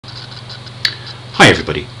Hi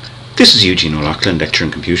everybody, this is Eugene O'Loughlin, Lecturer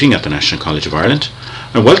in Computing at the National College of Ireland,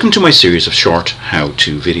 and welcome to my series of short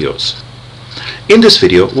how-to videos. In this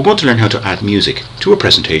video we're going to learn how to add music to a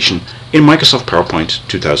presentation in Microsoft PowerPoint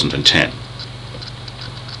 2010.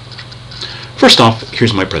 First off,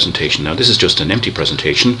 here's my presentation. Now this is just an empty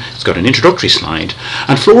presentation. It's got an introductory slide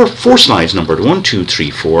and four slides numbered 1, 2,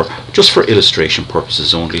 3, 4, just for illustration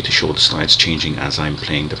purposes only, to show the slides changing as I'm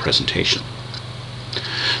playing the presentation.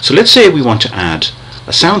 So let's say we want to add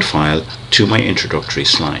a sound file to my introductory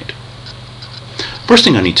slide. First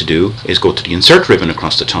thing I need to do is go to the insert ribbon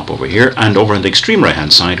across the top over here, and over on the extreme right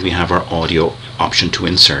hand side we have our audio option to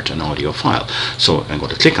insert an audio file. So I'm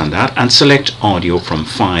going to click on that and select audio from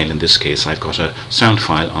file. In this case I've got a sound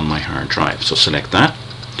file on my hard drive, so select that.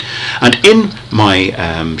 And in my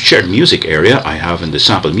shared music area, I have in the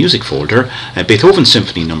sample music folder Beethoven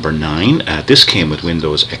Symphony number 9. This came with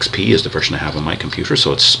Windows XP is the version I have on my computer,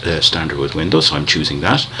 so it's standard with Windows, so I'm choosing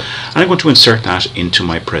that. And I'm going to insert that into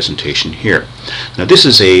my presentation here. Now this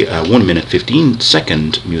is a 1 minute 15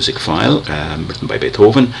 second music file written by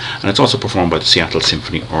Beethoven, and it's also performed by the Seattle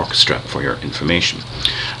Symphony Orchestra, for your information.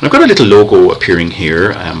 And I've got a little logo appearing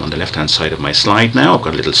here on the left hand side of my slide now. I've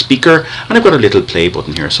got a little speaker and I've got a little play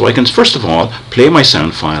button here, so I can first of all play my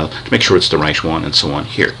sound file to make sure it's the right one, and so on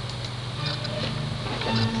here.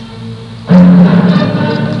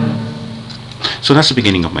 So that's the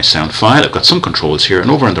beginning of my sound file. I've got some controls here, and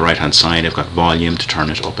over on the right hand side I've got volume to turn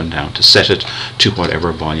it up and down, to set it to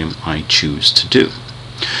whatever volume I choose to do.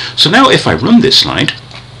 So now if I run this slide,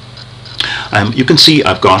 you can see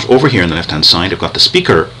I've got over here on the left hand side I've got the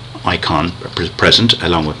speaker icon present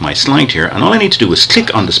along with my slide here, and all I need to do is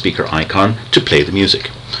click on the speaker icon to play the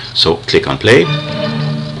music. So click on play,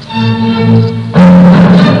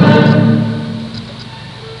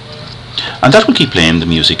 and that will keep playing the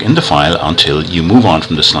music in the file until you move on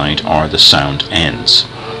from the slide or the sound ends.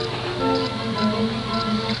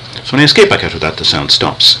 So when I escape back out of that, the sound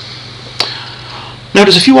stops. Now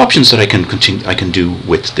there's a few options that I can do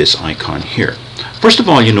with this icon here. First of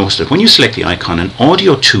all, you notice that when you select the icon, an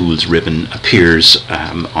Audio Tools ribbon appears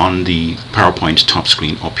on the PowerPoint top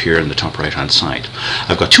screen up here in the top right hand side.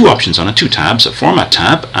 I've got two options on it, two tabs, a Format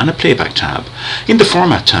tab and a Playback tab. In the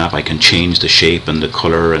Format tab I can change the shape and the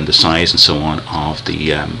colour and the size and so on of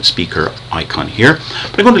the speaker icon here,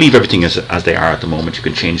 but I'm going to leave everything as they are at the moment. You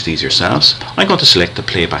can change these yourselves. I'm going to select the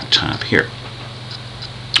Playback tab here.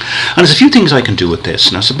 And there's a few things I can do with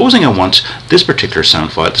this. Now supposing I want this particular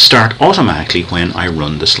sound file to start automatically when I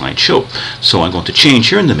run the slideshow. So I'm going to change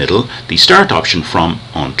here in the middle the start option from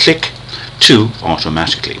on click to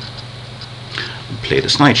automatically. Play the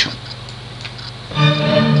slideshow.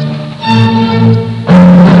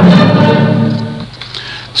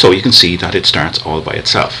 So you can see that it starts all by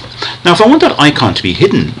itself. Now if I want that icon to be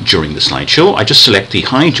hidden during the slideshow, I just select the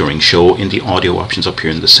hide during show in the audio options up here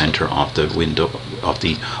in the center of the window of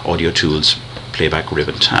the Audio Tools Playback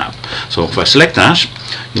ribbon tab. So if I select that,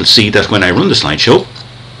 you'll see that when I run the slideshow,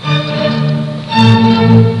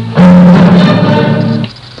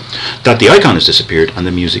 that the icon has disappeared and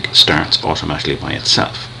the music starts automatically by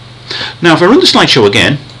itself. Now if I run the slideshow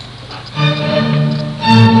again,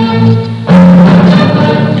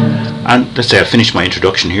 and let's say I've finished my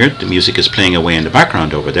introduction here, the music is playing away in the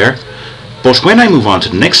background over there, but when I move on to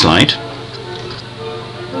the next slide,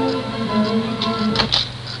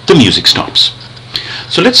 the music stops.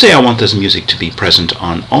 So let's say I want this music to be present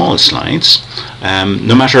on all slides,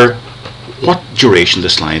 no matter what duration the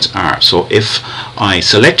slides are. So if I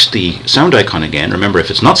select the sound icon again, remember if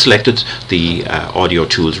it's not selected the Audio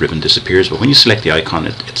Tools ribbon disappears, but when you select the icon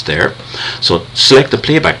it's there. So select the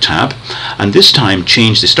Playback tab, and this time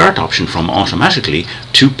change the start option from automatically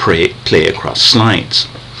to play across slides.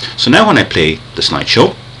 So now when I play the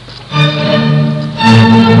slideshow,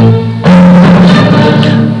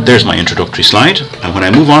 there's my introductory slide, and when I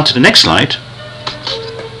move on to the next slide,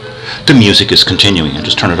 the music is continuing. I'll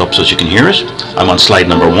just turn it up so that you can hear it. I'm on slide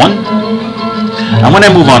number 1, and when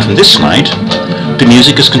I move on from this slide, the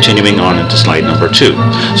music is continuing on into slide number 2.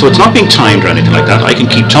 So it's not being timed or anything like that. I can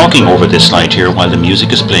keep talking over this slide here while the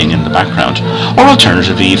music is playing in the background. Or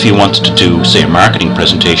alternatively, if you wanted to do, say, a marketing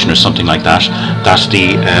presentation or something like that,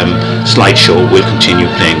 the slideshow will continue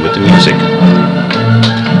playing with the music.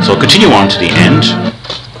 So I'll continue on to the end,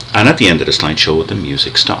 and at the end of the slideshow the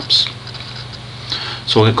music stops.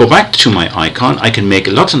 So I go back to my icon. I can make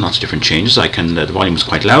lots and lots of different changes. I can the volume is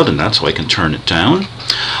quite loud in that, so I can turn it down.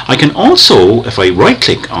 I can also, if I right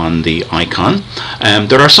click on the icon,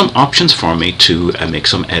 there are some options for me to make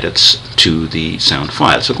some edits to the sound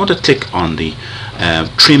file. So I'm going to click on the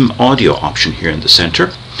trim audio option here in the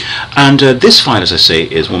center, And this file, as I say,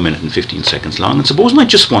 is 1 minute and 15 seconds long. And suppose I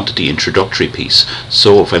just wanted the introductory piece.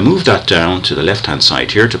 So if I move that down to the left hand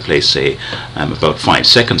side here to play, say, about 5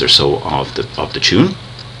 seconds or so of the tune,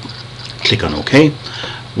 click on OK,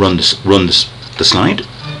 run the slide.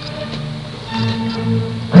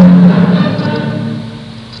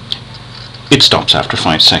 It stops after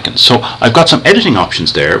 5 seconds. So I've got some editing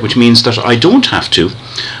options there, which means that I don't have to,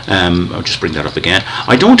 I'll just bring that up again,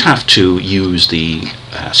 I don't have to use the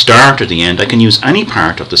start or the end. I can use any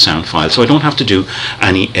part of the sound file, so I don't have to do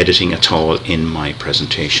any editing at all in my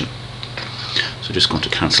presentation. So just going to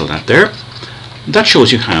cancel that there. That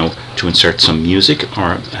shows you how to insert some music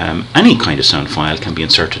or any kind of sound file can be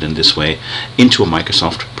inserted in this way into a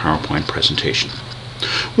Microsoft PowerPoint presentation.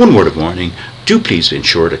 One word of warning, do please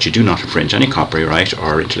ensure that you do not infringe any copyright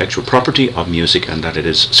or intellectual property of music, and that it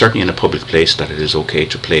is certainly in a public place that it is okay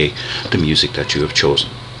to play the music that you have chosen.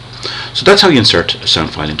 So that's how you insert a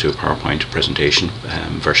sound file into a PowerPoint presentation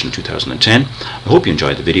version 2010. I hope you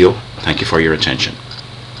enjoyed the video. Thank you for your attention.